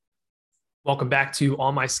Welcome back to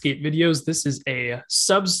All My Skate Videos. This is a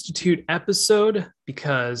substitute episode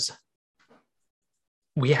because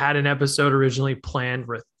we had an episode originally planned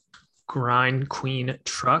with Grind Queen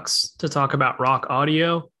Trucks to talk about rock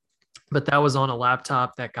audio, but that was on a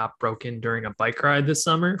laptop that got broken during a bike ride this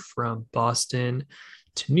summer from Boston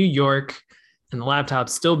to New York, and the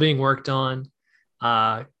laptop's still being worked on.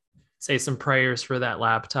 Say some prayers for that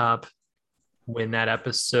laptop. When that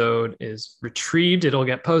episode is retrieved, it'll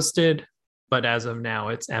get posted, but as of now,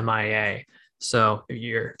 it's MIA. So if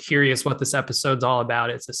you're curious what this episode's all about,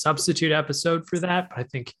 it's a substitute episode for that. But I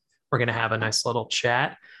think we're going to have a nice little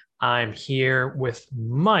chat. I'm here with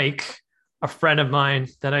Mike, a friend of mine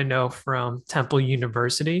that I know from Temple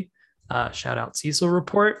University. Shout out Cecil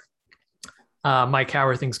Report. Mike, how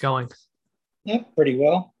are things going? Yeah, pretty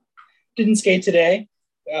well. Didn't skate today,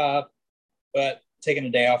 but taking a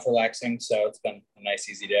day off relaxing. So it's been a nice,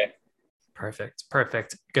 easy day.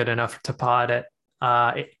 Perfect. Good enough to pod at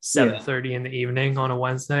 7:30 in the evening on a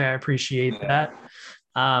Wednesday. I appreciate that.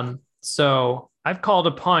 So I've called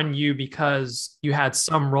upon you because you had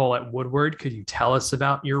some role at Woodward. Could you tell us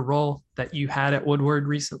about your role that you had at Woodward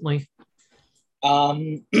recently?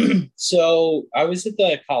 So I was at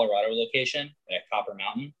the Colorado location at Copper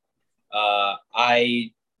Mountain.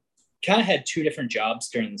 I kind of had two different jobs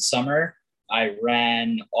during the summer. I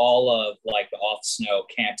ran all of like the off snow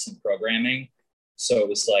camps and programming. So it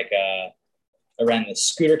was like I ran the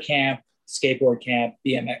scooter camp, skateboard camp,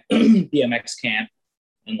 BMX camp,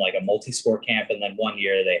 and like a multi-sport camp. And then one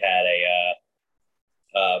year they had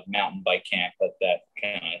a mountain bike camp, but that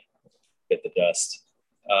kind of bit the dust.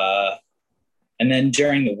 And then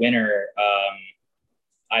during the winter,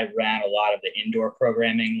 I ran a lot of the indoor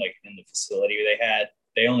programming, like in the facility they had.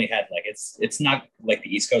 They only had like, it's not like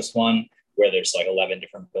the East Coast one, where there's like 11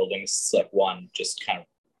 different buildings. It's like one just kind of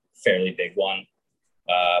fairly big one.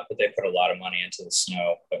 But they put a lot of money into the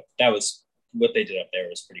snow. But that was what they did up there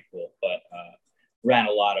was pretty cool. But ran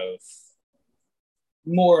a lot of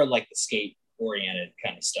more like the skate oriented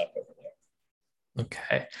kind of stuff over there.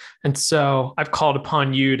 Okay. And so I've called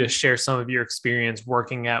upon you to share some of your experience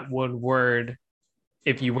working at Woodward.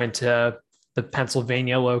 If you went to the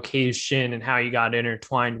Pennsylvania location and how you got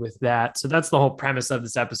intertwined with that. So that's the whole premise of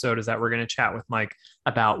this episode, is that we're going to chat with Mike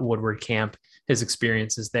about Woodward Camp, his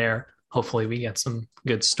experiences there. Hopefully we get some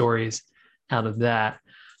good stories out of that.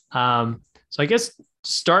 So I guess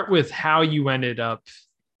start with how you ended up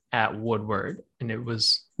at Woodward, and it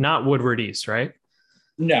was not Woodward East, right?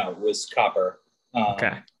 No, it was Copper.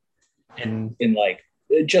 Okay. And in like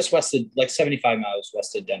just west of, like 75 miles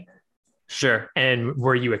west of Denver. Sure. And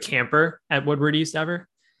were you a camper at Woodward East ever?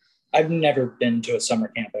 I've never been to a summer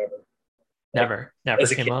camp ever. Never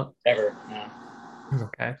came up? Ever, no.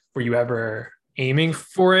 Okay. Were you ever aiming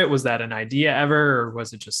for it? Was that an idea ever, or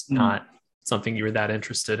was it just not something you were that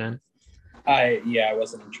interested in? I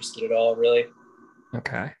wasn't interested at all, really.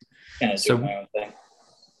 Okay. Kind of doing my own thing.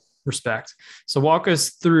 Respect. So walk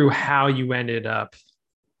us through how you ended up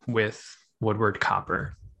with Woodward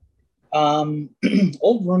Copper. An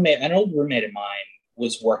old roommate of mine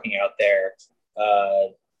was working out there,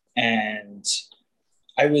 and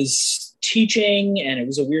I was teaching, and it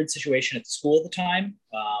was a weird situation at the school at the time.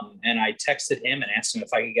 And I texted him and asked him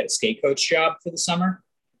if I could get a skate coach job for the summer.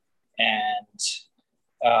 And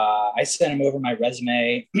I sent him over my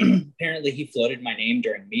resume. Apparently he floated my name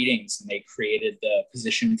during meetings, and they created the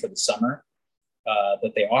position for the summer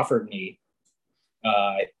that they offered me.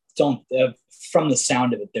 From the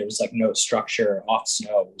sound of it, there was like no structure off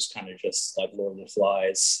snow. It was kind of just like Lord of the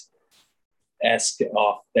Flies-esque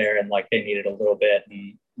off there, and like they needed a little bit,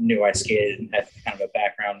 and knew I skated and had kind of a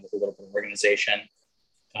background with a little bit of organization.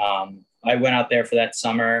 I went out there for that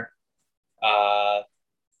summer.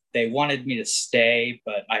 They wanted me to stay,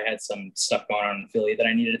 but I had some stuff going on in Philly that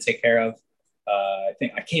I needed to take care of. I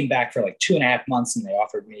think I came back for like 2.5 months, and they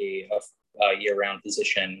offered me a year-round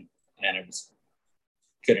position, and it was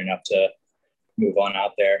good enough to move on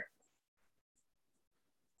out there,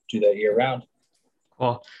 do that year round.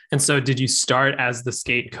 Cool. And so did you start as the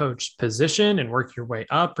skate coach position and work your way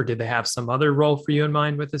up, or did they have some other role for you in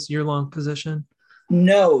mind with this year-long position?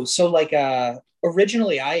 No. So like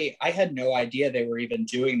originally I had no idea they were even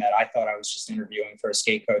doing that. I thought I was just interviewing for a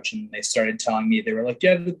skate coach, and they started telling me, they were like, do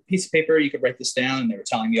you have a piece of paper? You could write this down. And they were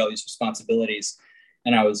telling me all these responsibilities.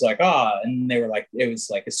 And I was like, and they were like, it was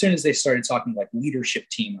like, as soon as they started talking like leadership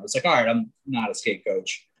team, I was like, all right, I'm not a skate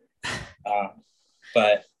coach.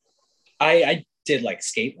 But I did like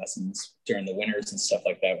skate lessons during the winters and stuff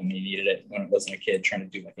like that when you needed it, when it wasn't a kid trying to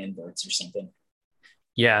do like inverts or something.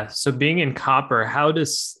 Yeah. So being in Copper, how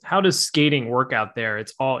does skating work out there?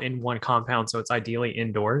 It's all in one compound, so it's ideally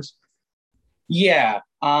indoors. Yeah.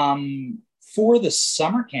 For the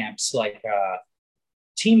summer camps, like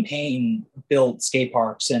Team Payne built skate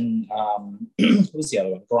parks, and what was the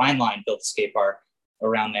other one? Grindline built a skate park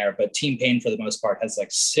around there. But Team Payne, for the most part, has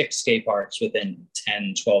like 6 skate parks within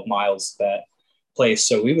 10, 12 miles of that place.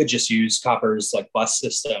 So we would just use Copper's like bus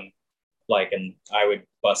system, and I would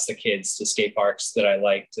bus the kids to skate parks that I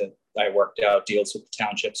liked. I worked out deals with the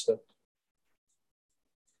townships with.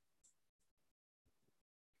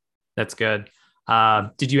 That's good.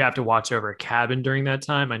 Did you have to watch over a cabin during that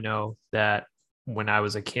time? I know that when I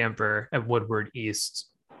was a camper at Woodward East,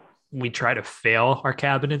 we try to fail our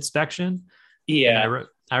cabin inspection. And Yeah.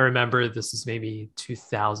 I remember this is maybe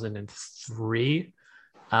 2003.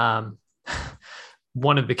 Um,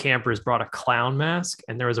 one of the campers brought a clown mask,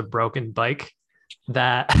 and there was a broken bike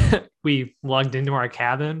that we lugged into our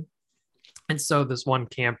cabin. And so this one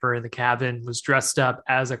camper in the cabin was dressed up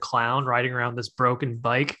as a clown riding around this broken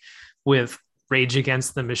bike with Rage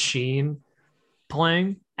Against the Machine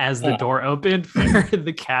playing as the door opened for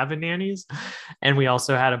the cabin nannies. And we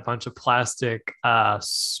also had a bunch of plastic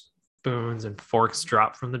spoons and forks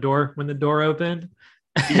dropped from the door when the door opened.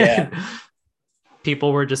 Yeah.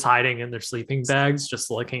 People were just hiding in their sleeping bags,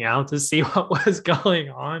 just looking out to see what was going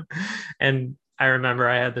on. And I remember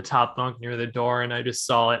I had the top bunk near the door and I just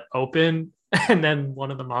saw it open. And then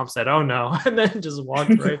one of the moms said, "Oh no," and then just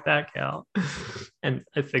walked right back out. And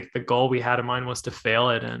I think the goal we had in mind was to fail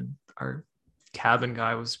it. And our cabin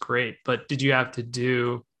guy was great. But did you have to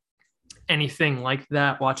do anything like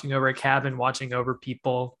that? Watching over a cabin, watching over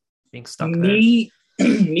people being stuck there? Me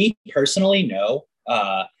personally, no.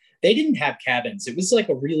 They didn't have cabins. It was like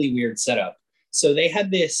a really weird setup. So they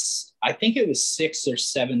had this, I think it was 6 or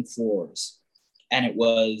 7 floors, and it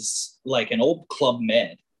was like an old Club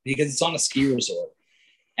Med because it's on a ski resort.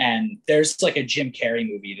 And there's like a Jim Carrey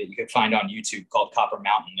movie that you could find on YouTube called Copper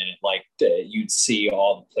Mountain, and you'd see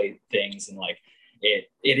all the play things, and it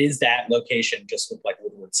is that location just with like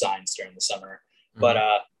Woodward signs during the summer. Mm-hmm.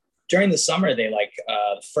 But during the summer, they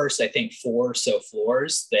first, I think 4 or so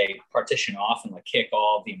floors, they partition off and kick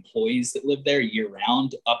all the employees that live there year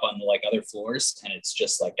round up on the other floors. And it's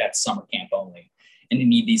just that's summer camp only. And you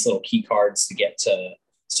need these little key cards to get to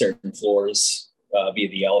certain floors via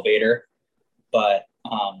the elevator. But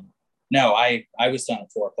no, I was done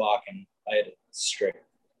at 4 o'clock, and I had a strict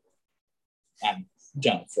I'm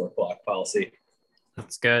done at 4 o'clock policy.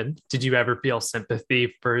 That's good. Did you ever feel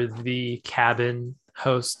sympathy for the cabin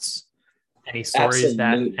hosts? Any stories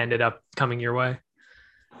that ended up coming your way?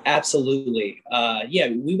 Absolutely. Yeah,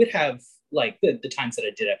 we would have the times that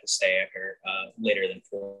I did have to stay after later than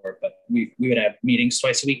 4, but we would have meetings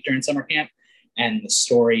twice a week during summer camp, and the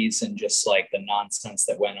stories and just the nonsense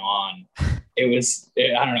that went on. It was,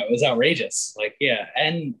 I don't know, it was outrageous. Yeah.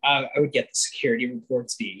 And I would get the security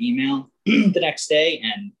reports via email the next day,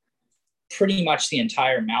 and pretty much the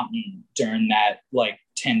entire mountain during that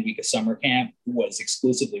 10-week of summer camp was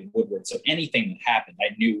exclusively Woodward. So anything that happened,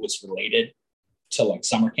 I knew was related to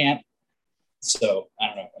summer camp. So I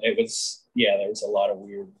don't know. It was, yeah, there was a lot of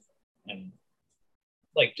weird and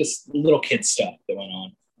just little kid stuff that went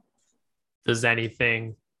on. Does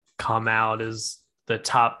anything come out as the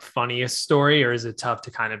top funniest story, or is it tough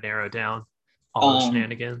to kind of narrow down all the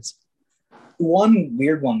shenanigans? One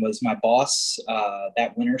weird one was my boss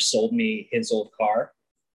that winter sold me his old car.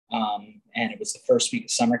 And it was the first week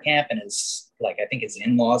of summer camp, and I think his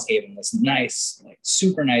in-laws gave him this nice,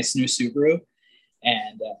 super nice new Subaru.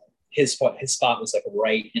 And his spot was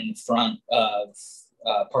right in front of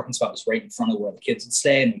parking spot was right in front of where the kids would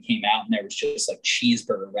stay. And we came out, and there was just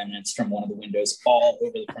cheeseburger remnants from one of the windows all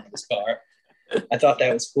over the front of his car. I thought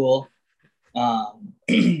that was cool.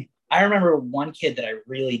 I remember one kid that I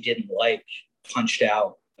really didn't like punched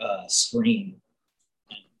out a screen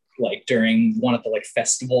during one of the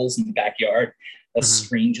festivals in the backyard. A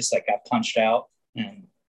screen just got punched out, and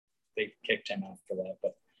they kicked him after that.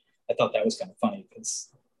 But I thought that was kind of funny because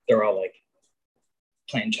they're all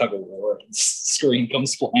playing tug of war, and the screen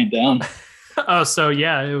comes flying down. Oh, so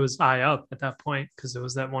yeah, it was high up at that point because it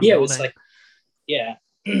was that one. Yeah, building. It was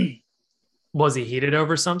yeah. Was he heated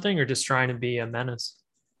over something or just trying to be a menace?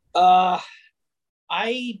 I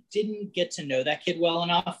didn't get to know that kid well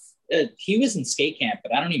enough. He was in skate camp,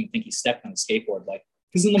 but I don't even think he stepped on a skateboard.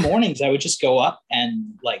 Because in the mornings I would just go up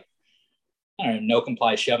and I don't know, no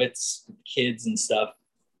comply shove-its with kids and stuff,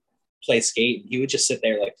 play skate. He would just sit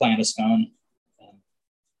there play on his phone.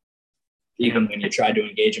 Even when you tried to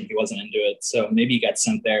engage him, he wasn't into it. So maybe he got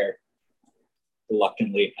sent there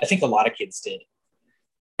reluctantly. I think a lot of kids did.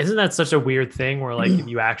 Isn't that such a weird thing where like if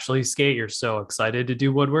you actually skate, you're so excited to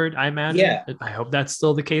do Woodward, I imagine. Yeah, I hope that's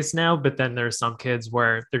still the case now, but then there's some kids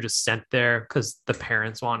where they're just sent there because the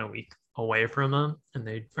parents want a week away from them and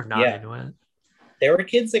they are not yeah. into it. There were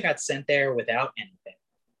kids that got sent there without anything.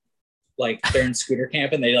 Like they're in scooter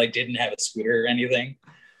camp and they like didn't have a scooter or anything.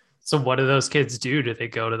 So what do those kids do? Do they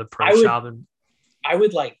go to the pro I would shop and I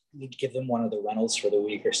would like give them one of the rentals for the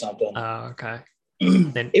week or something. okay.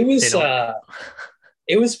 Then It was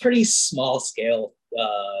it was pretty small scale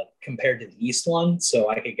compared to the East one, so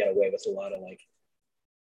I could get away with a lot of like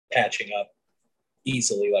patching up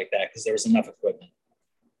easily like that because there was enough equipment.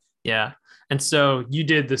 Yeah. And so you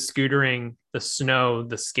did the scootering, the snow,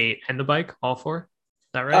 the skate, and the bike, all four?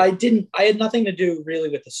 Is that right? I had nothing to do really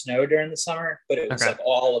with the snow during the summer, but it was Okay. like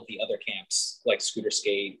all of the other camps, like scooter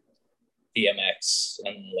skate, BMX,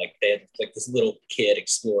 and like they had like this little kid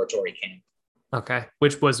exploratory camp. Okay.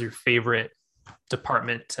 Which was your favorite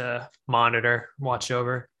department to monitor, watch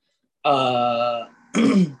over? Uh,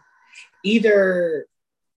 either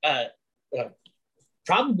uh, uh,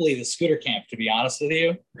 probably the scooter camp, to be honest with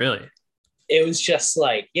you. Really? It was just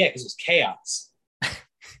like, yeah, because it was chaos.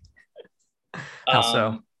 How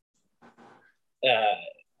so? Uh,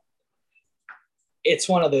 it's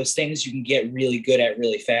one of those things you can get really good at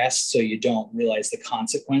really fast, so you don't realize the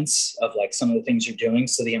consequence of like some of the things you're doing.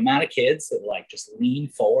 So the amount of kids that like just lean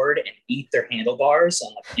forward and eat their handlebars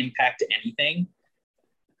on like impact to anything.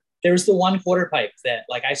 There was the one quarter pipe that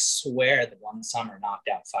like I swear the one summer knocked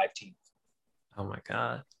out 5 teeth. Oh my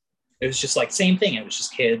God. It was just like same thing. It was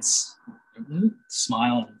just kids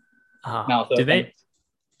smiling, mouth Do open.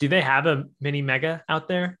 they have a mini mega out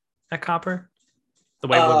there at Copper? The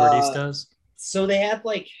way Woodward East does? So they have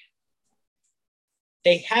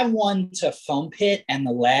one to foam pit, and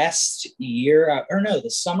the last year, or no, the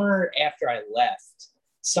summer after I left,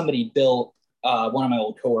 somebody built, one of my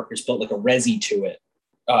old coworkers built like a resi to it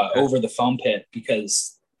over the foam pit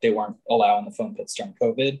because they weren't allowing the foam pits during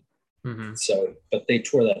COVID. Mm-hmm. So, but they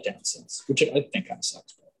tore that down since, which I think kind of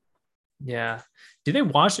sucks. Yeah. Do they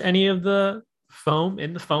wash any of the foam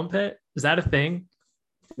in the foam pit? Is that a thing?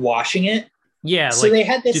 Washing it? Yeah. So like, they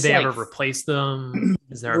had this. Do they like, ever replace them?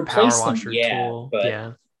 Is there a power washer tool? But,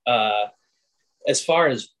 yeah. As far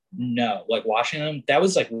as no, like washing them, that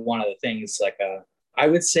was like one of the things. Like, I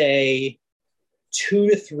would say 2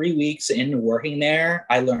 to 3 weeks into working there,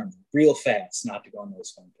 I learned real fast not to go in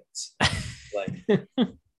those foam pits. Like.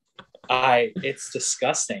 It's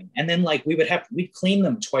disgusting. And then like we'd clean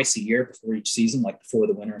them twice a year before each season, like before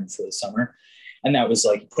the winter and before the summer. And that was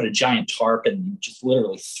like put a giant tarp and just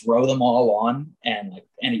literally throw them all on. And like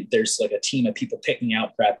there's like a team of people picking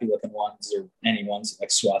out crappy looking ones or any ones like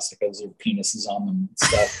swastikas or penises on them and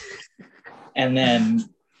stuff. And then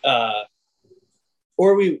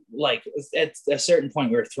or we like at a certain point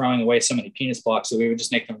we were throwing away so many penis blocks that we would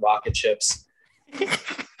just make them rocket ships.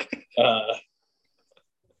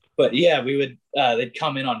 But yeah, we would, they'd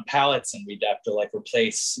come in on pallets and we'd have to like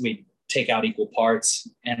we'd take out equal parts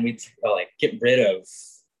and we'd like get rid of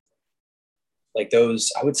like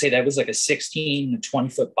those. I would say that was like a 16 to 20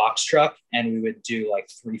 foot box truck. And we would do like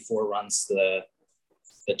 3-4 runs to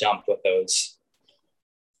the dump with those.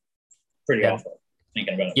 Pretty awful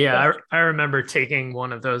thinking about it. Yeah. I remember taking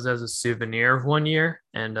one of those as a souvenir one year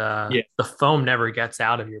and the foam never gets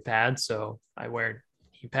out of your pads. So I wear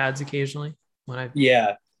knee pads occasionally when I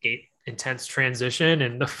skate intense transition,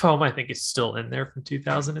 and the foam I think is still in there from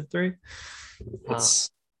 2003.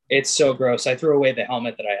 It's so gross. I threw away the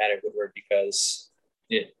helmet that I had at Woodward because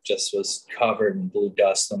it just was covered in blue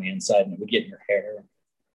dust on the inside and it would get in your hair.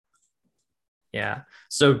 Yeah.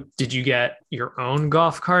 So did you get your own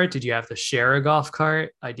golf cart? Did you have to share a golf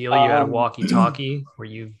cart? Ideally you had a walkie-talkie where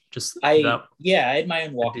you just I had my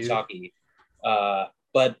own walkie-talkie.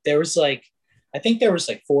 But there was like I think there was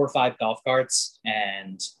like 4 or 5 golf carts,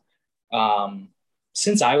 and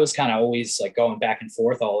since I was kind of always like going back and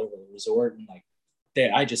forth all over the resort, and like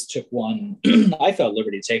I just took one. I felt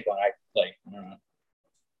liberty to take one. I don't know,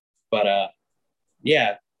 but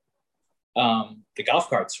the golf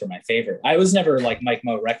carts were my favorite. I was never like Mike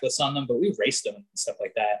Moe reckless on them, but we raced them and stuff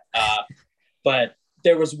like that. But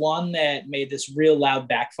there was one that made this real loud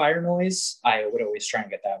backfire noise. I would always try and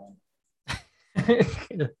get that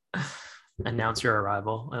one. Announce your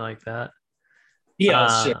arrival. I like that. Yeah,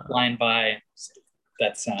 it's just flying by.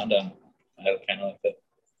 That sound. I kind of like it.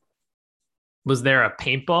 Was there a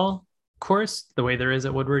paintball course the way there is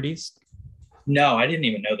at Woodward East? No, I didn't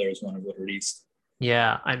even know there was one at Woodward East.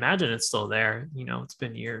 Yeah, I imagine it's still there. You know, it's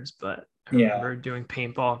been years, but I remember doing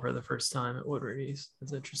paintball for the first time at Woodward East.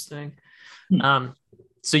 That's interesting.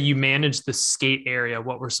 So you managed the skate area.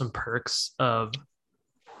 What were some perks of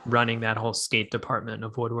running that whole skate department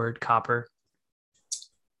of Woodward Copper?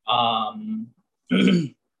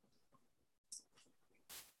 The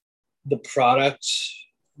product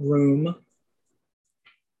room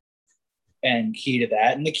and key to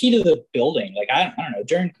that, and the key to the building. Like I don't know,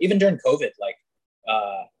 during COVID, like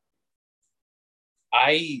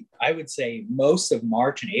I would say most of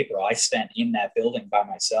March and April I spent in that building by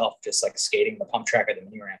myself, just like skating the pump track or the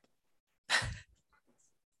mini ramp.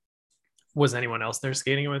 Was anyone else there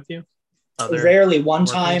skating with you? Rarely. One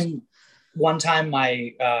time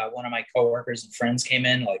my one of my coworkers and friends came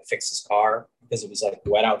in, like fix his car because it was like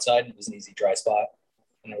wet outside and it was an easy dry spot,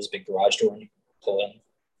 and there was a big garage door and you could pull in.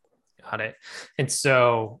 Got it. And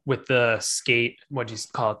so with the skate, what do you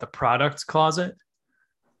call it? The product closet?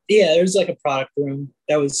 Yeah, there's like a product room.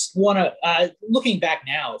 That was one of, looking back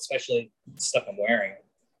now, especially stuff I'm wearing,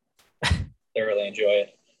 I really enjoy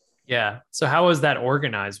it. Yeah. So how was that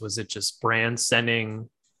organized? Was it just brands sending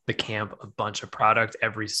the camp a bunch of product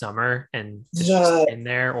every summer and it's just in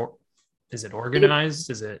there, or is it organized?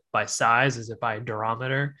 Is it by size? Is it by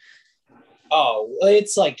durometer? Oh,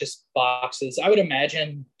 it's like just boxes. I would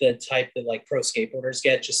imagine the type that like pro skateboarders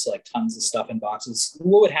get, just like tons of stuff in boxes.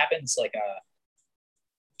 What would happen is like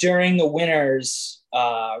during the winters,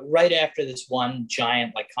 right after this one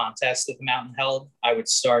giant like contest that the mountain held, I would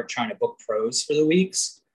start trying to book pros for the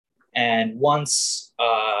weeks. And once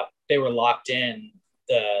they were locked in,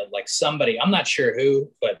 somebody, I'm not sure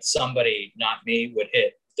who, but somebody, not me, would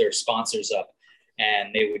hit their sponsors up,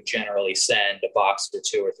 and they would generally send a box or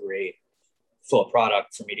two or three full of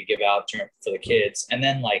product for me to give out for the kids. And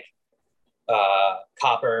then like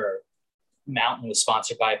Copper Mountain was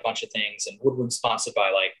sponsored by a bunch of things, and Woodward sponsored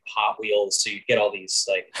by like Hot Wheels. So you get all these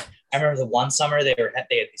like, I remember the one summer they had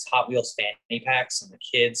these Hot Wheels fanny packs, and the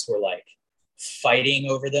kids were like fighting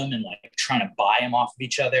over them and like trying to buy them off of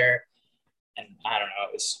each other. And I don't know,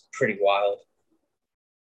 it was pretty wild.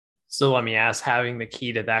 So let me ask, having the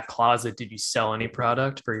key to that closet, did you sell any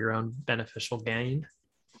product for your own beneficial gain?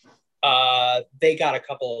 They got a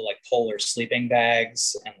couple of like Polar sleeping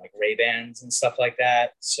bags and like Ray-Bans and stuff like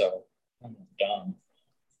that. So I'm dumb.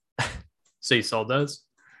 So you sold those?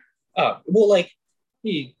 Oh, well, like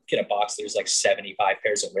you get a box, there's like 75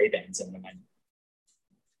 pairs of Ray-Bans in my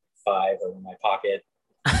 5 or in my pocket.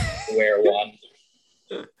 Wear one.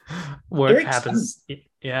 What They're happens? Expensive.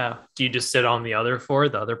 Yeah. Do you just sit on the other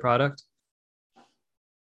the other product?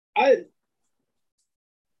 Like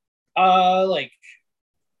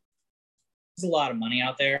there's a lot of money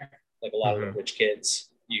out there. Like a lot of the rich kids,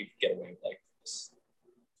 you get away with like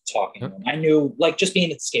talking to them. I knew, like, just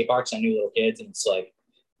being at the skate parks, I knew little kids, and it's like,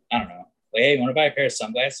 I don't know, like, hey, you want to buy a pair of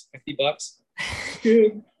sunglasses for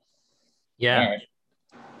 $50? Yeah. Right.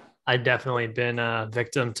 I've definitely been a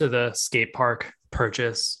victim to the skate park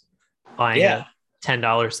purchase, buying a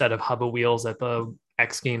 $10 set of Hubba wheels at the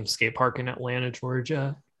X Games skate park in Atlanta,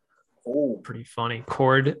 Georgia. Oh, pretty funny.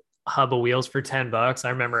 Cord Hubba wheels for $10. I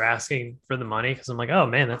remember asking for the money because I'm like, oh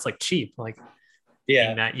man, that's like cheap. Like,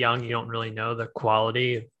 being that young, you don't really know the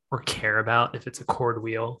quality or care about if it's a cord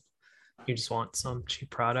wheel. You just want some cheap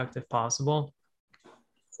product if possible.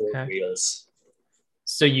 Cord wheels.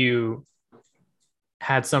 So you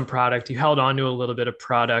had some product, you held on to a little bit of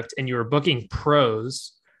product, and you were booking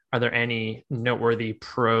pros. Are there any noteworthy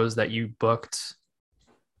pros that you booked?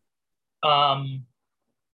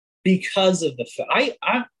 Because of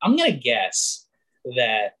I'm gonna guess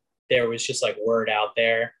that there was just like word out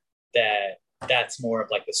there that that's more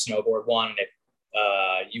of like the snowboard one. And if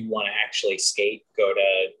you want to actually skate, go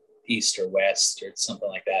to East or West or something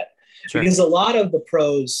like that. Sure. Because a lot of the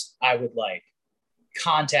pros I would like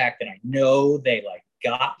contact, and I know they like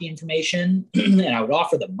got the information and I would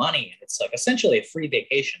offer them money. And it's like essentially a free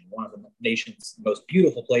vacation, one of the nation's most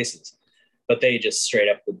beautiful places. But they just straight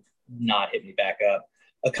up would not hit me back up.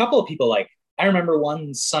 A couple of people, like, I remember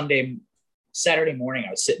one Saturday morning,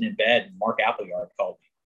 I was sitting in bed and Mark Appleyard called me.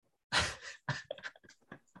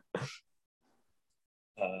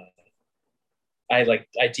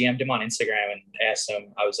 I DM'd him on Instagram and asked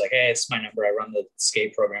him, I was like, hey, it's my number. I run the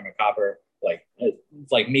skate program at Copper.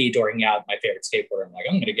 Like me dorking out my favorite skateboarder. I'm like,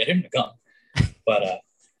 I'm going to get him to come. But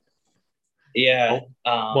yeah.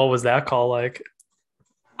 What was that call like?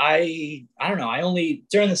 I don't know. I only,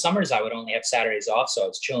 during the summers, I would only have Saturdays off. So I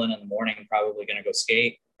was chilling in the morning, probably going to go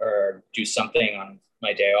skate or do something on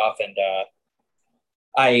my day off. And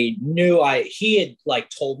I knew he had like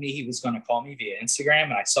told me he was going to call me via Instagram,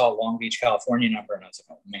 and I saw a Long Beach, California number, and I was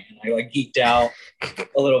like, oh man, I like geeked out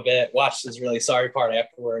a little bit, watched his really sorry part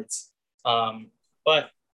afterwards. But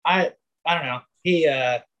I don't know.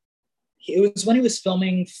 It was when he was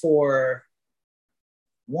filming for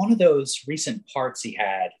one of those recent parts he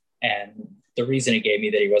had, and the reason he gave me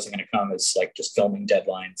that he wasn't going to come is like just filming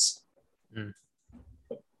deadlines. Mm.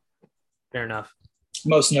 Fair enough.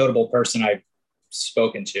 Most notable person I've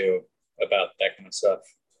spoken to about that kind of stuff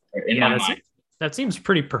in my mind. That seems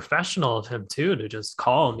pretty professional of him too, to just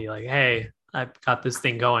call and be like, hey, I've got this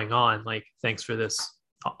thing going on. Like, thanks for this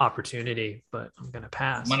opportunity, but I'm going to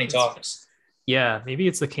pass. Money talks. Yeah. Maybe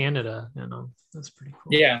it's the Canada, that's pretty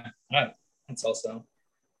cool. Yeah. That's also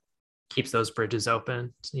keeps those bridges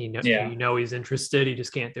open. So you know he's interested. He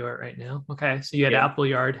just can't do it right now. Okay. So you had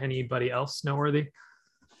Appleyard. Anybody else noteworthy?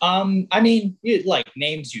 I mean, like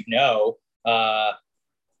names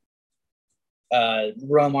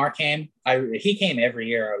Romar came. He came every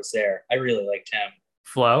year I was there. I really liked him.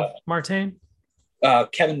 Flo Martin?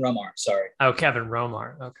 Kevin Romar, sorry. Oh, Kevin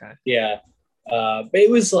Romar. Okay. Yeah. But it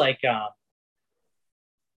was like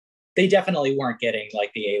they definitely weren't getting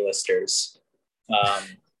like the A-listers.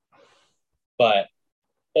 But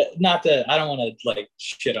not to, I don't want to like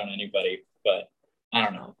shit on anybody, but I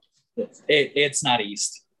don't know. It's not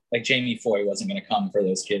East. Like Jamie Foy wasn't going to come for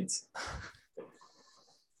those kids.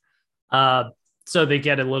 So they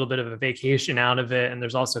get a little bit of a vacation out of it, and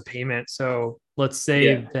there's also payment. So let's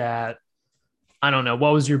say that, I don't know,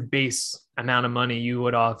 what was your base amount of money you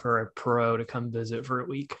would offer a pro to come visit for a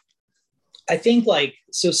week? I think like,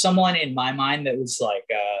 so someone in my mind that was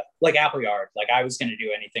like Appleyard, like I was going to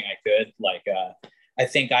do anything I could. Like, I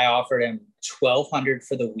think I offered him $1,200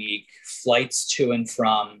 for the week, flights to and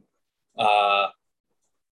from,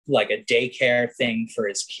 like a daycare thing for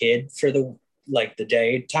his kid for the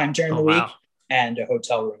daytime during the week, and a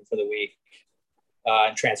hotel room for the week,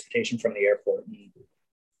 and transportation from the airport.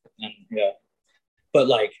 And yeah, but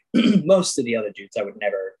like most of the other dudes, I would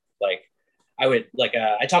never like, I would like,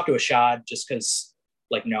 I talked to Ashad just cause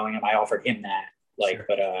like knowing him, I offered him that Sure.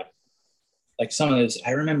 But like some of those,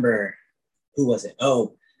 I remember, who was it?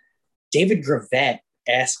 Oh, David Gravett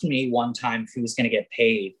asked me one time if he was going to get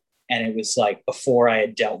paid. And it was like, before I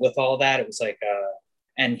had dealt with all that, it was like,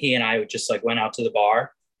 and he and I just like went out to the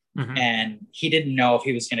bar, and he didn't know if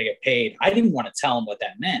he was going to get paid. I didn't want to tell him what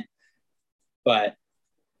that meant, but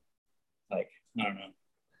like, I don't know.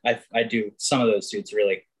 I do. Some of those dudes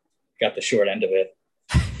really got the short end of it.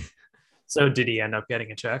 So did he end up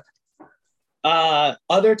getting a check?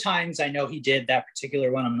 Other times I know he did. That particular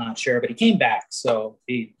one, I'm not sure, but he came back, so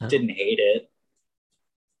he didn't hate it.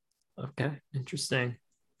 Okay, interesting.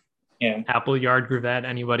 Yeah. Appleyard, Gravett,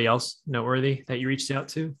 anybody else noteworthy that you reached out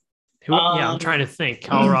to? I'm trying to think.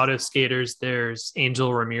 Colorado skaters, there's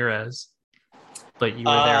Angel Ramirez, but you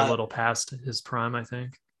were there a little past his prime, I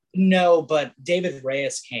think. No, but David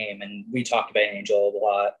Reyes came, and we talked about Angel a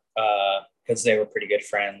lot because they were pretty good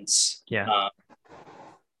friends. Yeah.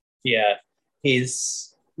 Yeah,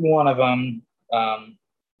 he's one of them.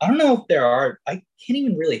 I don't know if there are, I can't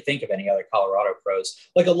even really think of any other Colorado pros.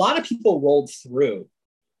 Like a lot of people rolled through,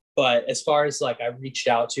 but as far as like I reached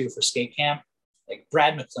out to for skate camp, like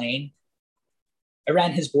Brad McLean, I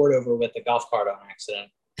ran his board over with a golf cart on accident.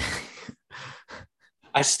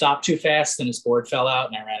 I stopped too fast and his board fell out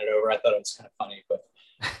and I ran it over. I thought it was kind of funny, but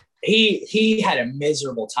he had a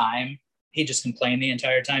miserable time. He just complained the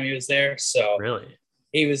entire time he was there. So really,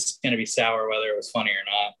 he was going to be sour whether it was funny or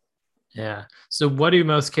not. Yeah. So what do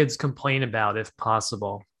most kids complain about if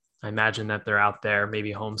possible? I imagine that they're out there,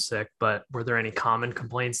 maybe homesick, but were there any common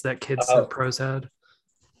complaints that kids or pros had?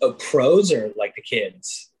 Pros or like the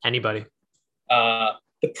kids? Anybody. The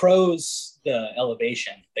pros, the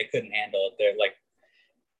elevation, they couldn't handle it. They're like,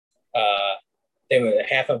 they were,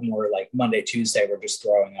 half of them were like Monday, Tuesday, were just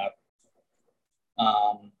throwing up.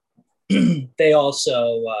 They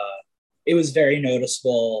also, it was very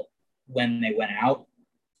noticeable when they went out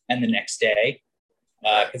and the next day,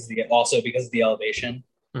 because of the elevation.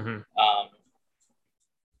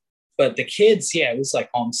 But the kids, it was like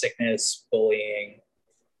homesickness, bullying,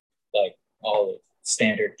 like all the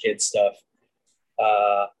standard kid stuff,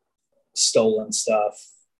 stolen stuff.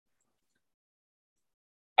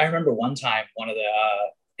 I remember one time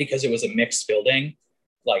because it was a mixed building,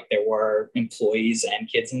 like there were employees and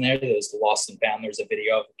kids in there. There was the lost and found. There's a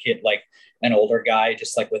video of a kid, like an older guy,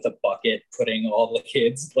 just like with a bucket, putting all the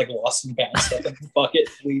kids like lost and found stuff in the bucket,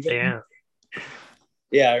 leaving. Yeah.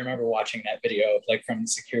 Yeah, I remember watching that video like from the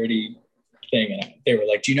security thing, and they were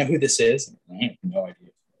like, "Do you know who this is?" I have no idea.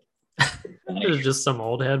 It was just some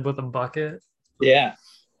old head with a bucket. Yeah,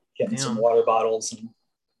 getting some water bottles and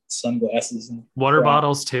sunglasses and water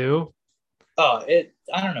bottles too. Oh,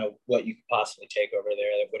 I don't know what you could possibly take over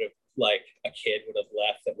there that would have, like, a kid would have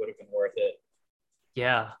left that would have been worth it.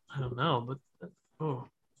 Yeah, I don't know, but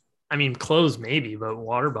I mean, clothes maybe, but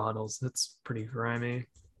water bottles, that's pretty grimy.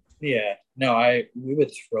 Yeah. No, we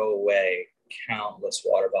would throw away countless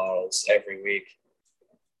water bottles every week.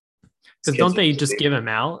 As Because kids don't would they just just leave give them.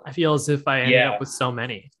 them out? I feel as if I ended up Yeah. with so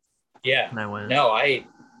many Yeah. when I went. No, I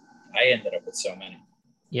ended up with so many.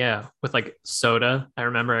 Yeah, with like soda. I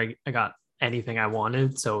remember I got anything I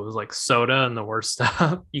wanted. So it was like soda and the worst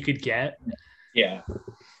stuff you could get. Yeah.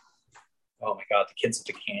 Oh my God, the kids with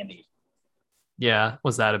the candy. Yeah.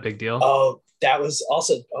 Was that a big deal? Oh, that was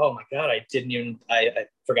also, oh my God, I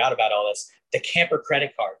forgot about all this. The camper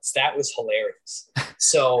credit cards, that was hilarious.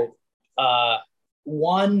 So, uh,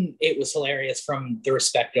 one, it was hilarious from the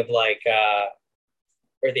respect of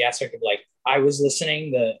or the aspect of like, I was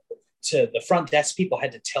listening to the front desk people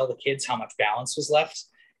had to tell the kids how much balance was left.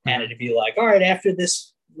 And Mhm. it'd be like, all right, after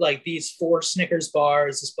this, like these four Snickers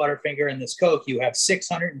bars, this Butterfinger, and this Coke, you have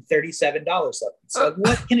 $637 left. It's like,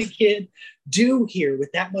 what can a kid do here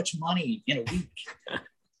with that much money in a week?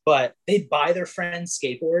 But they'd buy their friends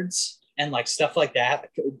skateboards and like stuff like that,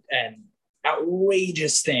 and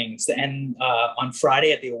outrageous things. And on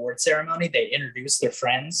Friday at the award ceremony, they introduced their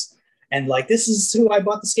friends and like, this is who I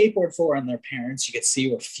bought the skateboard for. And their parents, you could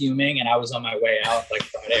see, were fuming. And I was on my way out. Like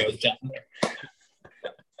Friday, I was down there.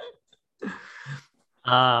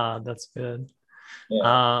 That's good. Yeah.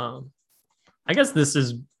 Um, I guess this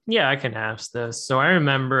is, yeah, I can ask this. So I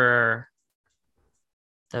remember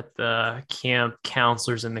that the camp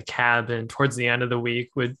counselors in the cabin towards the end of the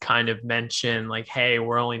week would kind of mention, like, hey,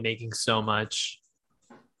 we're only making so much,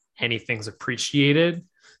 anything's appreciated.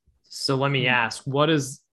 So let me ask, what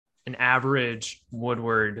is an average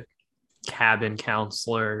Woodward cabin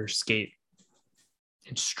counselor skate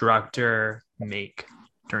instructor make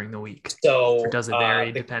during the week? Or So does it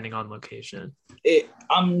vary depending on location?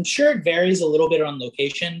 I'm sure it varies a little bit on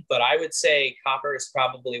location, but I would say Copper is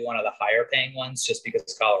probably one of the higher paying ones just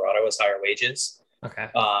because Colorado has higher wages. Okay.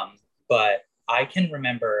 But I can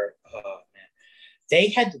remember, oh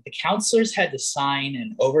man, the counselors had to sign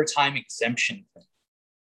an overtime exemption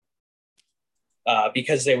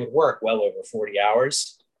because they would work well over 40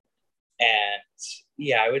 hours. And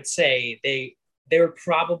yeah, I would say they were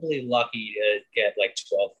probably lucky to get like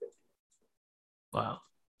 12. Wow.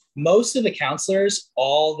 Most of the counselors,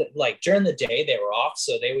 like during the day, they were off,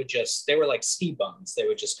 so they were like ski bums. They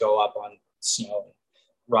would just go up on snow and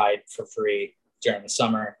ride for free during the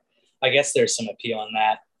summer. I guess there's some appeal in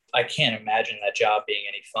that. I can't imagine that job being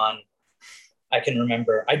any fun. I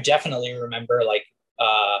definitely remember like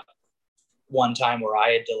one time where I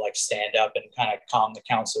had to like stand up and kind of calm the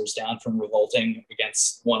counselors down from revolting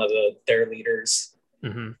against one of their leaders.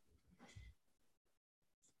 Mm-hmm.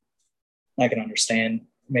 I can understand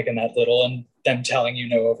making that little and them telling you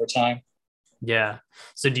no overtime. Yeah.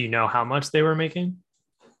 So do you know how much they were making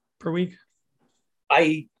per week?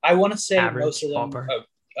 I want to say Average most of them. ballpark?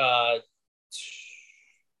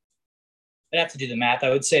 I'd have to do the math. I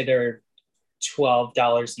would say they're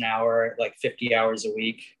 $12 an hour, like 50 hours a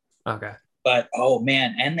week. Okay. But oh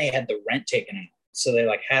man, and they had the rent taken out, so they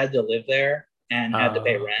like had to live there and had to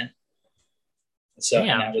pay rent. So damn.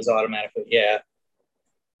 And that was automatically, yeah.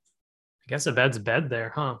 I guess a bed's a bed there,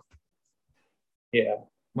 huh? Yeah.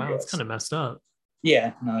 Wow, that's kind of messed up.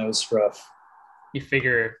 Yeah, no, it was rough. You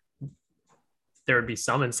figure there would be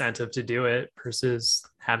some incentive to do it versus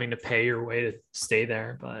having to pay your way to stay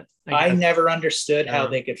there. But I never understood how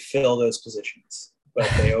they could fill those positions, but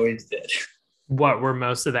they always did. What were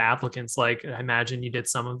most of the applicants like? I imagine you did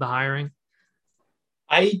some of the hiring.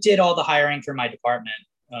 I did all the hiring for my department.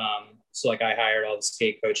 So like I hired all the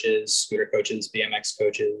skate coaches, scooter coaches, BMX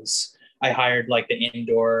coaches. I hired like the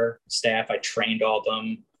indoor staff. I trained all of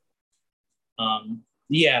them.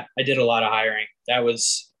 Yeah, I did a lot of hiring.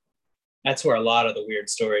 That's where a lot of the weird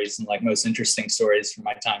stories and like most interesting stories from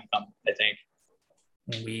my time come, I think.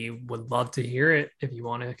 We would love to hear it if you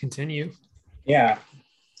want to continue. Yeah.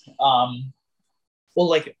 Well,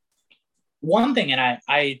 like one thing, and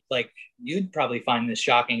I like, you'd probably find this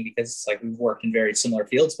shocking because it's like we've worked in very similar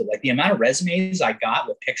fields, but like the amount of resumes I got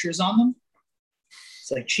with pictures on them,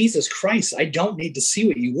 it's like, Jesus Christ, I don't need to see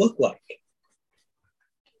what you look like.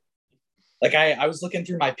 Like I was looking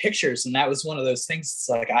through my pictures and that was one of those things. It's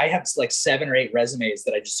like, I have like 7 or 8 resumes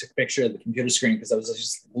that I just took a picture of the computer screen because I was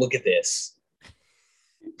just, look at this.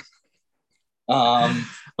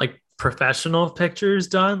 Like professional pictures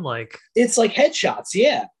done, like it's like headshots.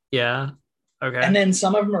 Yeah. Yeah. Okay. And then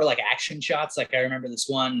some of them are like action shots. Like I remember this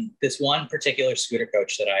one particular scooter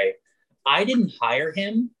coach that I didn't hire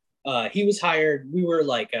him. He was hired. We were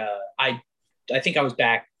like, I think I was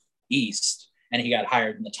back east and he got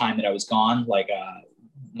hired in the time that I was gone. Like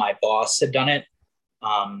my boss had done it.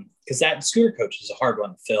 Cause that scooter coach is a hard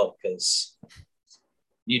one to fill because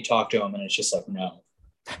you talk to him and it's just like, no.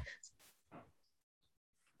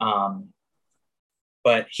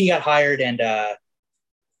 But he got hired, and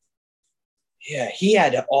yeah, he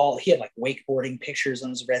had like wakeboarding pictures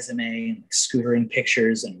on his resume and like scootering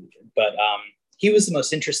pictures, but he was the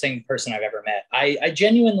most interesting person I've ever met. I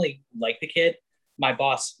genuinely like the kid. My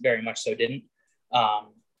boss very much so didn't.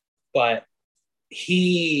 But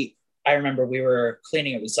I remember we were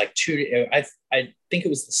cleaning. It was like I think it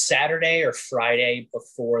was the Saturday or Friday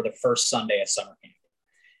before the first Sunday of summer camp.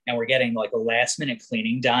 And we're getting like a last minute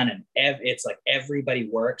cleaning done. And it's like everybody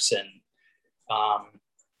works. And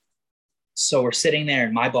so we're sitting there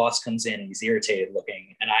and my boss comes in and he's irritated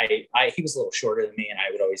looking. And he was a little shorter than me. And I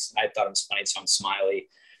thought it was funny. So I'm smiley.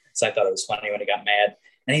 So I thought it was funny when he got mad.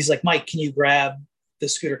 And he's like, Mike, can you grab the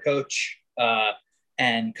scooter coach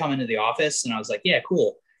and come into the office? And I was like, yeah,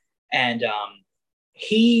 cool. And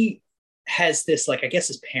he has this, like, I guess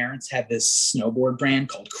his parents have this snowboard brand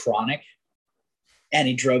called Chronic. And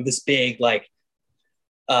he drove this big, like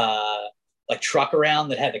truck around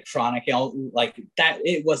that had the Chronic, like that.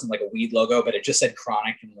 It wasn't like a weed logo, but it just said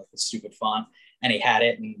Chronic in like the stupid font. And he had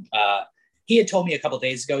it. And he had told me a couple of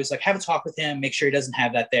days ago, he's like, have a talk with him, make sure he doesn't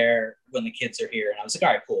have that there when the kids are here. And I was like,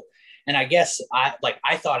 all right, cool. And I guess I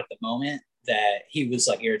thought at the moment that he was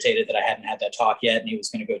like irritated that I hadn't had that talk yet and he was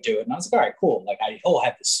going to go do it. And I was like, all right, cool. Like he'll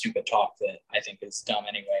have this stupid talk that I think is dumb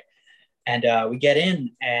anyway. And we get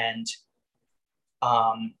in, and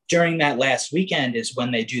during that last weekend is when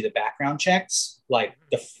they do the background checks. Like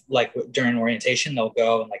during orientation, they'll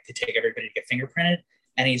go and like to take everybody to get fingerprinted.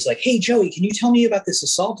 And he's like, hey, Joey, can you tell me about this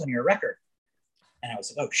assault on your record? And I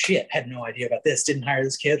was like, oh shit, had no idea about this. Didn't hire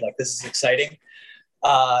this kid. Like, this is exciting.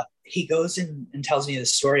 He goes in and tells me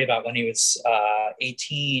this story about when he was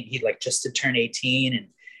 18. He like just to turn 18, and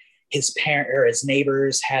his his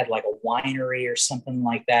neighbors had like a winery or something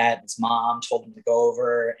like that. His mom told him to go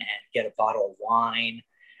over and get a bottle of wine.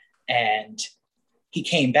 And he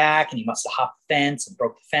came back and he must have hopped the fence and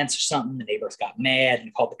broke the fence or something. The neighbors got mad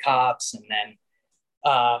and called the cops. And then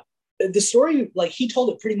the story, like he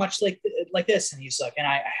told it pretty much like this. And he's like, and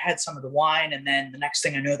I had some of the wine. And then the next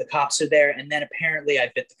thing I know, the cops are there. And then apparently I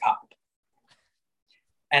bit the cop.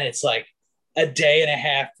 And it's like a day and a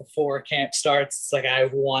half before camp starts. It's like I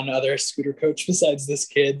have one other scooter coach besides this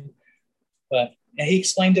kid. But he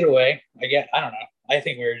explained it away. I don't know. I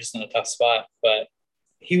think we were just in a tough spot, but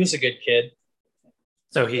he was a good kid.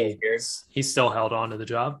 So he still held on to the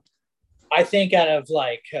job? I think out of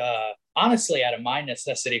like, honestly, out of my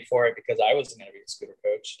necessity for it, because I wasn't going to be a scooter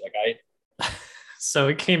coach. So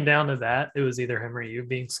it came down to that. It was either him or you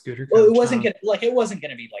being scooter coach. Well, it wasn't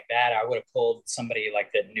gonna be like that. I would have pulled somebody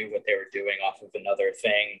like that knew what they were doing off of another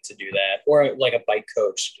thing to do that, or like a bike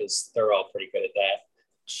coach, because they're all pretty good at that.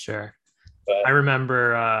 Sure. But I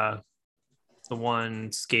remember the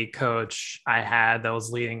one skate coach I had that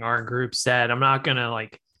was leading our group said, I'm not gonna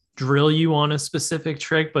like drill you on a specific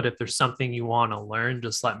trick, but if there's something you want to learn,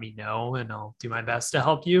 just let me know and I'll do my best to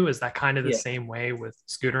help you. Is that kind of the same way with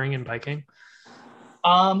scootering and biking?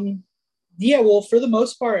 Yeah, well, for the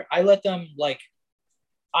most part, I let them, like,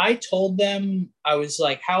 I told them, I was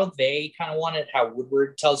like, how they kind of want it, how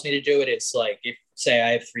Woodward tells me to do it. It's like, if say I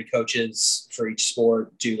have 3 coaches for each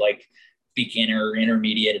sport, do like beginner,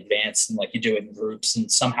 intermediate, advanced, and like you do it in groups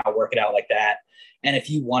and somehow work it out like that. And if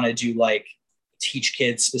you want to do like teach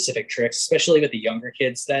kids specific tricks, especially with the younger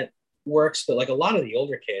kids, that works. But like a lot of the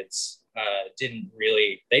older kids didn't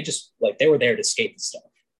really, they just like, they were there to skate and stuff.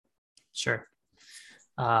 Sure.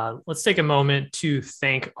 Let's take a moment to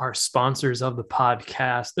thank our sponsors of the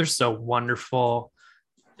podcast. They're so wonderful.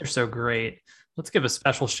 They're so great. Let's give a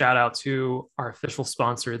special shout out to our official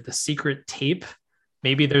sponsor, The Secret Tape.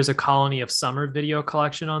 Maybe there's a Colony of Summer video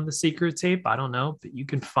collection on The Secret Tape. I don't know, but you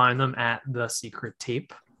can find them at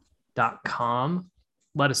thesecrettape.com.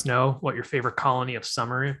 Let us know what your favorite Colony of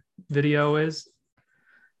Summer video is.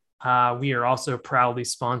 We are also proudly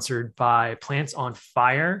sponsored by Plants on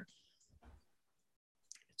Fire.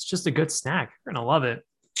 It's just a good snack. You're going to love it.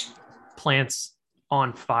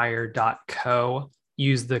 Plantsonfire.co.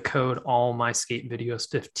 Use the code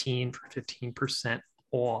AllMySkateVideos15 for 15%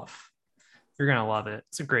 off. You're going to love it.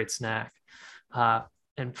 It's a great snack.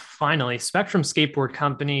 And finally, Spectrum Skateboard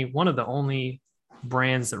Company, one of the only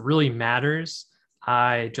brands that really matters.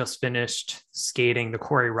 I just finished skating the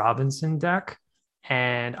Corey Robinson deck,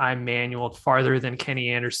 and I manualed farther than Kenny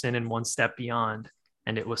Anderson and one step beyond,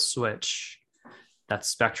 and it was Switch. That's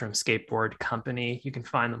Spectrum Skateboard Company. You can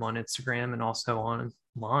find them on Instagram and also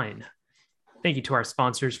online. Thank you to our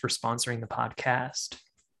sponsors for sponsoring the podcast.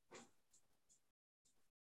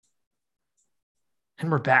 And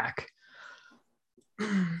we're back.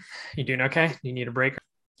 You doing okay? You need a break?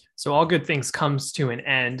 So all good things comes to an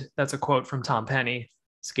end. That's a quote from Tom Penny,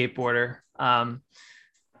 skateboarder.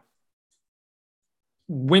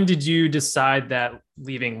 When did you decide that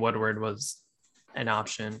leaving Woodward was an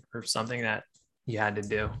option or something that you had to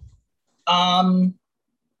do?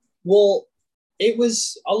 Well, it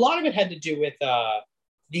was a lot of it had to do with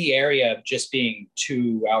the area of just being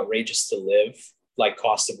too outrageous to live, like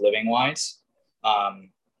cost of living wise.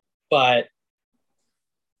 But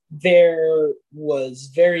there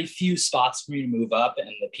was very few spots for me to move up, and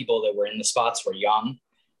the people that were in the spots were young,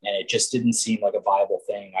 and it just didn't seem like a viable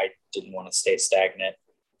thing. I didn't want to stay stagnant.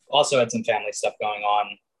 Also had some family stuff going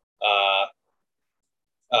on.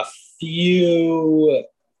 A few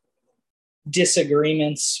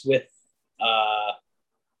disagreements with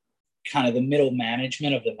kind of the middle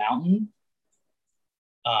management of the mountain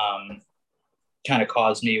kind of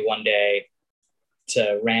caused me one day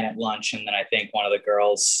to rant at lunch, and then I think one of the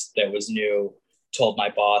girls that was new told my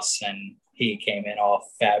boss, and he came in all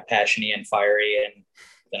fat, passiony and fiery, and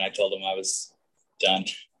then I told him I was done.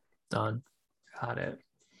 Got it.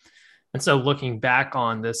 And so looking back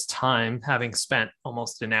on this time, having spent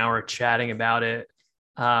almost an hour chatting about it,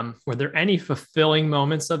 were there any fulfilling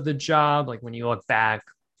moments of the job? Like when you look back,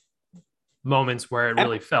 moments where it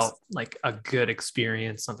really felt like a good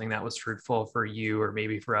experience, something that was fruitful for you or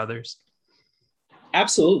maybe for others?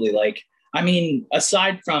 Absolutely. Like, I mean,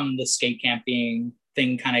 aside from the skate camp being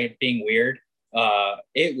thing kind of being weird,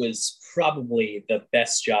 it was probably the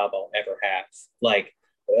best job I'll ever have. Like,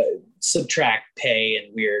 subtract pay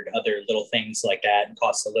and weird other little things like that and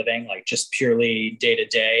cost of living, like just purely day to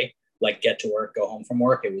day, like get to work, go home from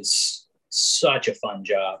work. It was such a fun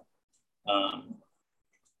job.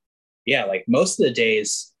 Yeah, like most of the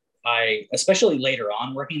days, especially later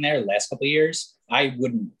on working there, the last couple of years, I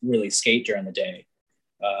wouldn't really skate during the day,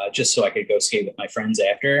 just so I could go skate with my friends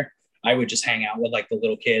after. I would just hang out with like the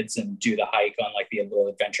little kids and do the hike on like the little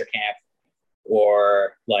adventure camp,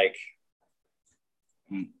 or like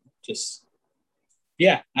just,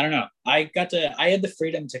 yeah, I don't know. I had the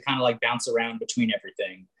freedom to kind of like bounce around between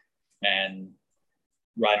everything and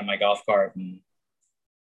ride on my golf cart. And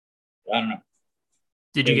I don't know.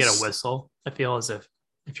 Did you get a whistle? I feel as if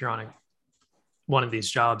you're on one of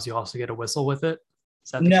these jobs, you also get a whistle with it.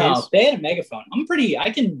 Is that the case? They had a megaphone.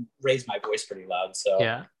 I can raise my voice pretty loud. So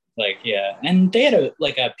yeah. Like, yeah. And they had a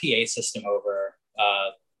PA system over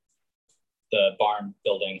the barn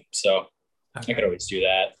building. So okay. I could always do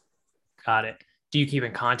that. Got it. Do you keep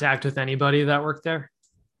in contact with anybody that worked there?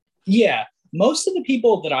 Yeah. Most of the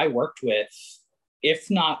people that I worked with,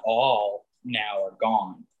 if not all, now are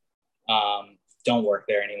gone. Don't work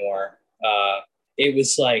there anymore. It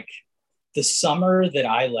was like the summer that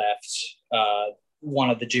I left, one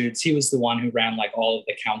of the dudes, he was the one who ran like all of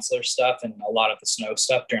the counselor stuff and a lot of the snow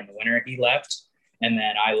stuff during the winter. He left, and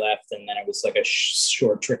then I left, and then it was like a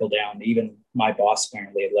short trickle down. Even my boss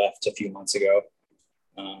apparently had left a few months ago.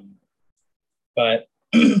 But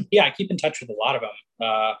yeah, I keep in touch with a lot of them.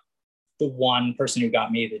 The one person who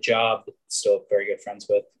got me the job, still very good friends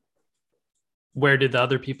with. Where did the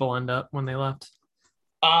other people end up when they left?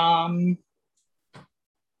 Some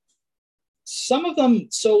of them,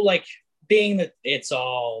 so like being that it's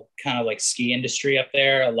all kind of like ski industry up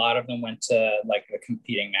there, a lot of them went to like a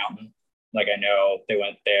competing mountain. Like I know they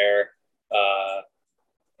went there.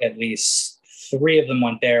 At least 3 of them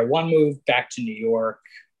went there. One moved back to New York.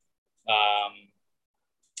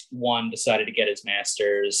 One decided to get his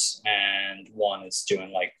master's, and one is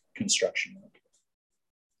doing like construction work.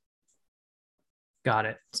 Got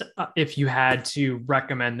it. So, if you had to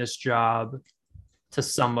recommend this job to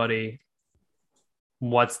somebody,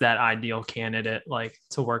 what's that ideal candidate like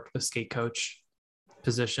to work the skate coach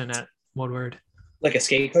position at Woodward? Like a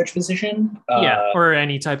skate coach position? Yeah, or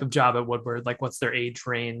any type of job at Woodward. Like, what's their age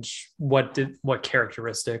range? What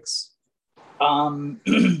characteristics?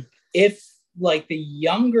 If like the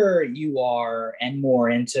younger you are and more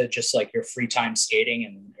into just like your free time skating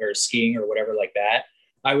and or skiing or whatever like that,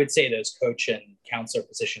 I would say those coach and counselor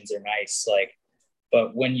positions are nice. Like,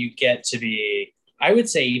 but when you get to be, I would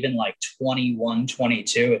say even like 21,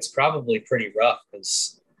 22, it's probably pretty rough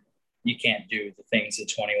because you can't do the things that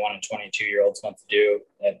 21 and 22-year-olds want to do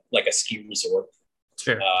at like a ski resort.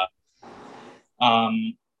 Sure.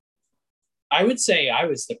 I would say I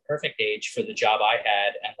was the perfect age for the job I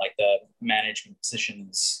had, and like the management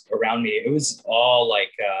positions around me. It was all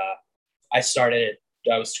like, I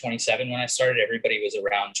was 27 when I started. Everybody was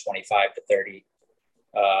around 25 to 30.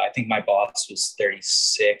 I think my boss was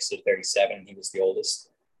 36 or 37. He was the oldest.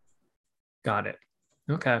 Got it.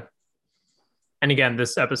 Okay. And again,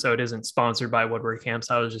 this episode isn't sponsored by Woodward Camps.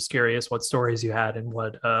 I was just curious what stories you had and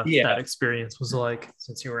what that experience was like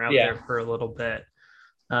since you were out there for a little bit.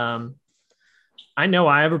 I know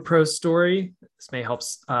I have a pro story. This may help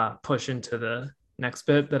push into the next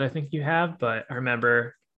bit that I think you have, but I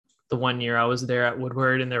remember the one year I was there at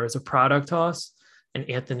Woodward and there was a product toss and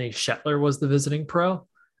Anthony Shetler was the visiting pro.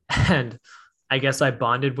 And I guess I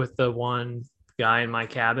bonded with the one guy in my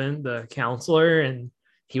cabin, the counselor, and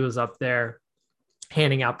he was up there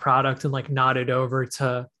handing out product and like nodded over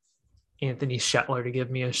to Anthony Shetler to give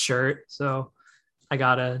me a shirt. So I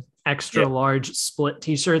got an extra large split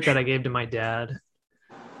t-shirt that I gave to my dad.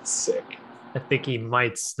 Sick. I think he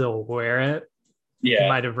might still wear it. Yeah. He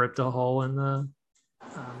might have ripped a hole in the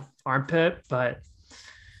armpit. But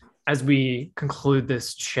as we conclude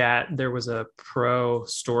this chat, there was a pro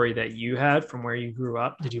story that you had from where you grew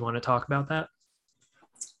up. Did you want to talk about that?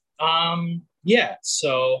 Yeah.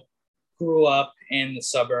 So grew up in the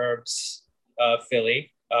suburbs of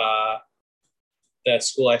Philly. The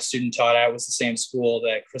school I student taught at was the same school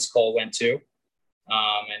that Chris Cole went to.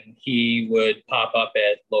 And he would pop up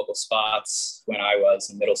at local spots when I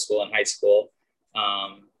was in middle school and high school.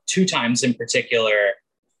 2 times in particular,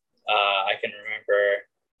 I can remember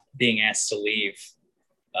being asked to leave.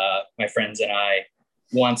 My friends and I,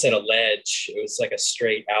 once at a ledge, it was like a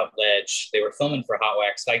straight out ledge. They were filming for Hot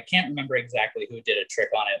Wax. I can't remember exactly who did a trick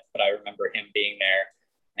on it, but I remember him being there.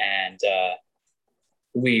 And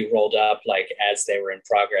we rolled up like as they were in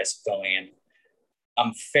progress filming. And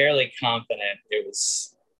I'm fairly confident it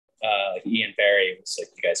was Ian Barry was like,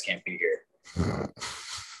 "You guys can't be here."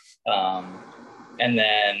 And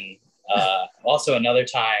then also another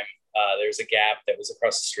time, there was a Gap that was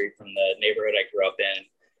across the street from the neighborhood I grew up in.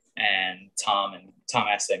 And Tom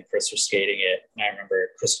Esta and Chris were skating it. And I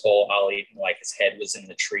remember Chris Cole ollied, like his head was in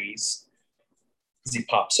the trees because he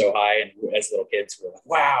popped so high. And as little kids, we were like,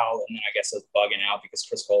 "Wow!" And then I guess I was bugging out because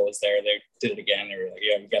Chris Cole was there. They did it again. They were like,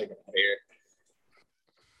 "Yeah, we got to get out of here."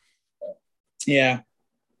 But, yeah,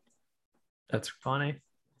 that's funny.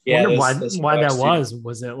 Yeah, I wonder why that was.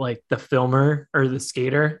 Was it like the filmer or the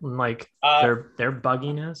skater and like their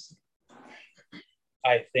bugginess?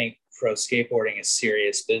 I think pro skateboarding is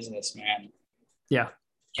serious business, man. Yeah.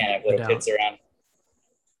 Can't have little kids around.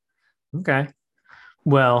 Okay.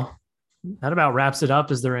 Well, that about wraps it up.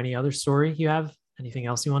 Is there any other story you have? Anything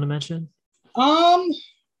else you want to mention? Do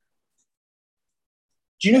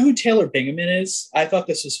you know who Taylor Bingaman is? I thought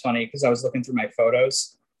this was funny because I was looking through my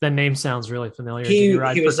photos. The name sounds really familiar. He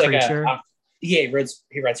was like he writes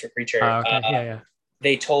for Preacher. Oh, okay. Yeah.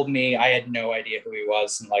 They told me, I had no idea who he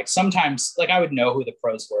was. And like sometimes, like I would know who the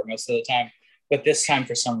pros were most of the time, but this time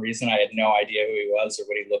for some reason I had no idea who he was or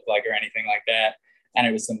what he looked like or anything like that. And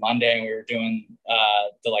it was the Monday and we were doing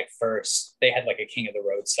they had like a King of the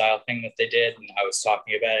Road style thing that they did. And I was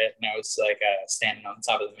talking about it and I was like standing on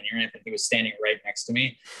top of the veneer and he was standing right next to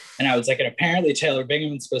me. And I was like, and apparently Taylor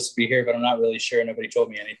Bingaman's supposed to be here, but I'm not really sure. Nobody told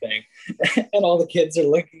me anything. And all the kids are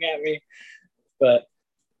looking at me. But,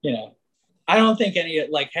 you know, I don't think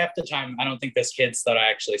half the time, I don't think those kids thought I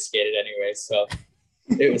actually skated anyway. So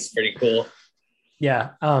it was pretty cool.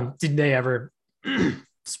 Yeah. Did they ever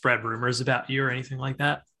spread rumors about you or anything like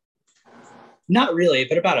that? Not really,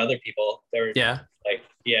 but about other people. They were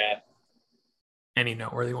Any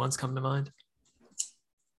noteworthy ones come to mind?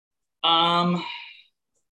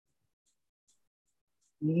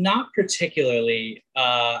 Not particularly.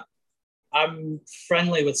 I'm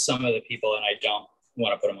friendly with some of the people and I don't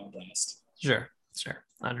want to put them on blast. Sure.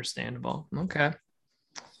 Understandable. Okay.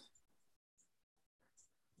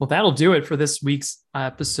 Well, that'll do it for this week's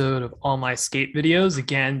episode of All My Skate Videos.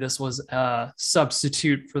 Again, this was a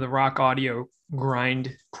substitute for the Rock Audio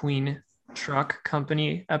Grind Queen Truck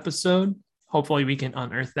Company episode. Hopefully we can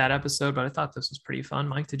unearth that episode, but I thought this was pretty fun.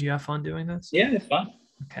 Mike, did you have fun doing this? Yeah, it's fun.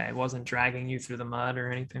 Okay. I wasn't dragging you through the mud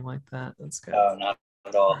or anything like that. That's good. Oh, not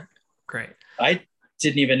at all. Great. I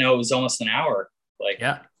didn't even know it was almost an hour.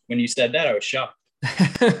 When you said that, I was shocked.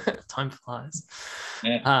 Time flies.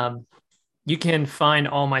 Yeah. You can find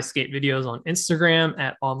All My Skate Videos on Instagram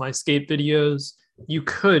at All My Skate Videos. You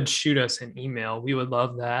could shoot us an email. We would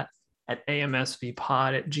love that at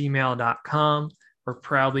amsvpod@gmail.com. We're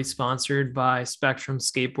proudly sponsored by Spectrum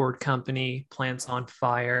Skateboard Company, Plants on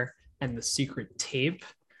Fire, and The Secret Tape.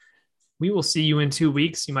 We will see you in 2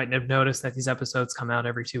 weeks. You might have noticed that these episodes come out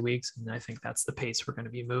every 2 weeks, and I think that's the pace we're going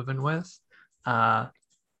to be moving with.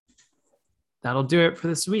 That'll do it for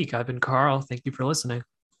this week. I've been Carl. Thank you for listening.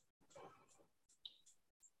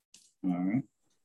 All right.